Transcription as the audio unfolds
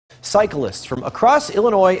Cyclists from across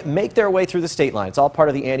Illinois make their way through the state line. It's all part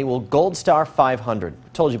of the annual Gold Star 500. I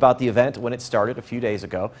told you about the event when it started a few days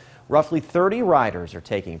ago. Roughly 30 riders are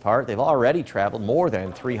taking part. They've already traveled more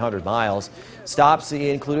than 300 miles. Stops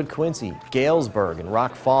included Quincy, Galesburg, and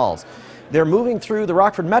Rock Falls. They're moving through the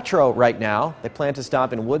Rockford Metro right now. They plan to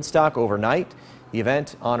stop in Woodstock overnight. The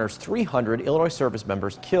event honors 300 Illinois service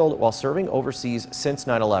members killed while serving overseas since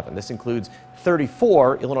 9/11. This includes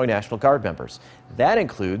 34 Illinois National Guard members. That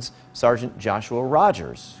includes Sergeant Joshua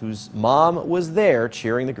Rogers, whose mom was there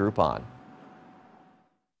cheering the group on.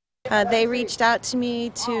 They reached out to me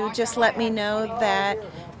to just let me know that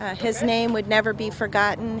his name would never be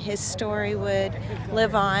forgotten, his story would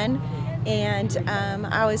live on, and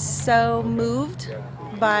I was so moved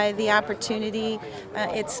by the opportunity.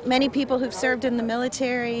 It's many people who've served in the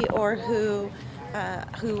military or who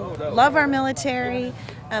love our military,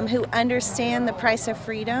 who understand the price of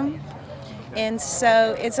freedom. And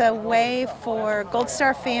so it's a way for Gold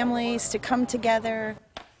Star families to come together.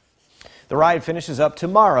 The ride finishes up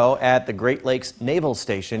tomorrow at the Great Lakes Naval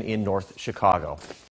Station in North Chicago.